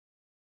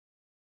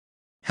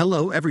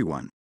Hello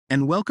everyone,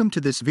 and welcome to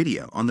this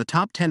video on the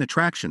top 10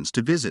 attractions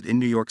to visit in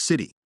New York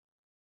City.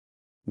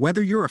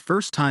 Whether you're a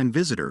first-time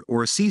visitor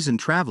or a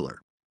seasoned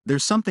traveler,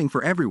 there's something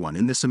for everyone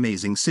in this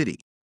amazing city.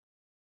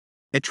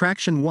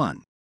 Attraction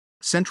 1.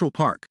 Central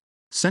Park.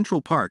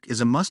 Central Park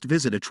is a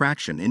must-visit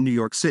attraction in New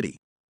York City.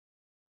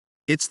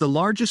 It's the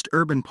largest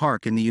urban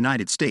park in the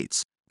United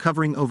States,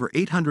 covering over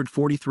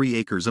 843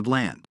 acres of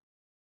land.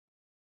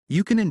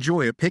 You can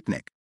enjoy a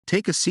picnic,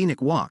 take a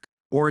scenic walk,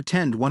 or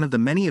attend one of the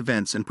many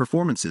events and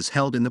performances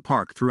held in the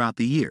park throughout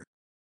the year.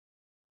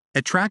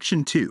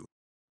 Attraction 2.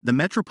 The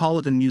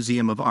Metropolitan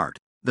Museum of Art.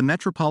 The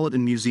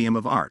Metropolitan Museum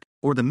of Art,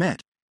 or the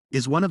Met,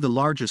 is one of the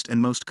largest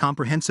and most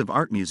comprehensive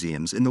art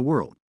museums in the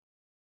world.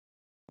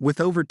 With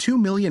over 2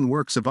 million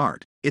works of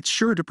art, it's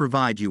sure to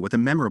provide you with a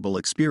memorable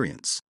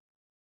experience.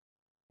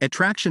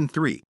 Attraction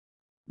 3.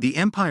 The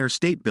Empire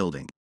State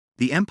Building.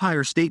 The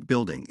Empire State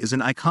Building is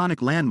an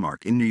iconic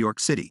landmark in New York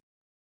City.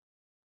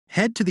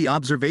 Head to the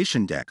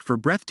observation deck for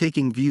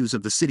breathtaking views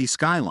of the city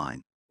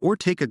skyline, or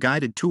take a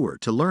guided tour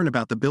to learn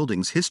about the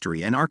building's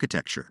history and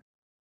architecture.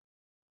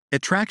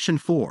 Attraction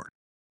 4.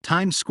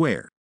 Times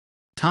Square.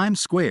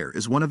 Times Square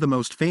is one of the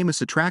most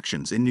famous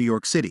attractions in New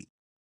York City.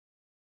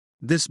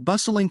 This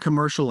bustling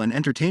commercial and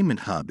entertainment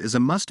hub is a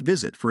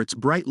must-visit for its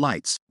bright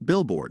lights,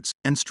 billboards,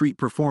 and street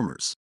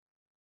performers.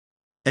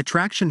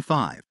 Attraction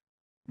 5.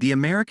 The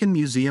American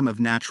Museum of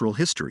Natural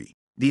History.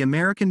 The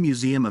American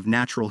Museum of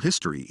Natural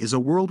History is a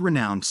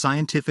world-renowned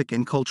scientific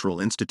and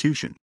cultural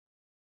institution.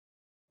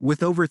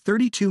 With over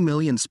 32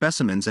 million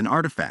specimens and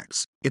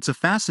artifacts, it's a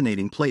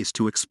fascinating place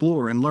to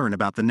explore and learn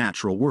about the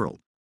natural world.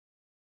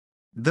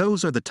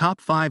 Those are the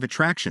top 5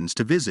 attractions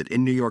to visit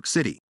in New York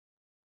City.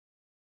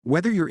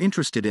 Whether you're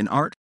interested in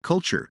art,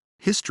 culture,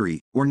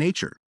 history, or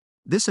nature,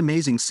 this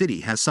amazing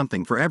city has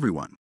something for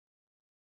everyone.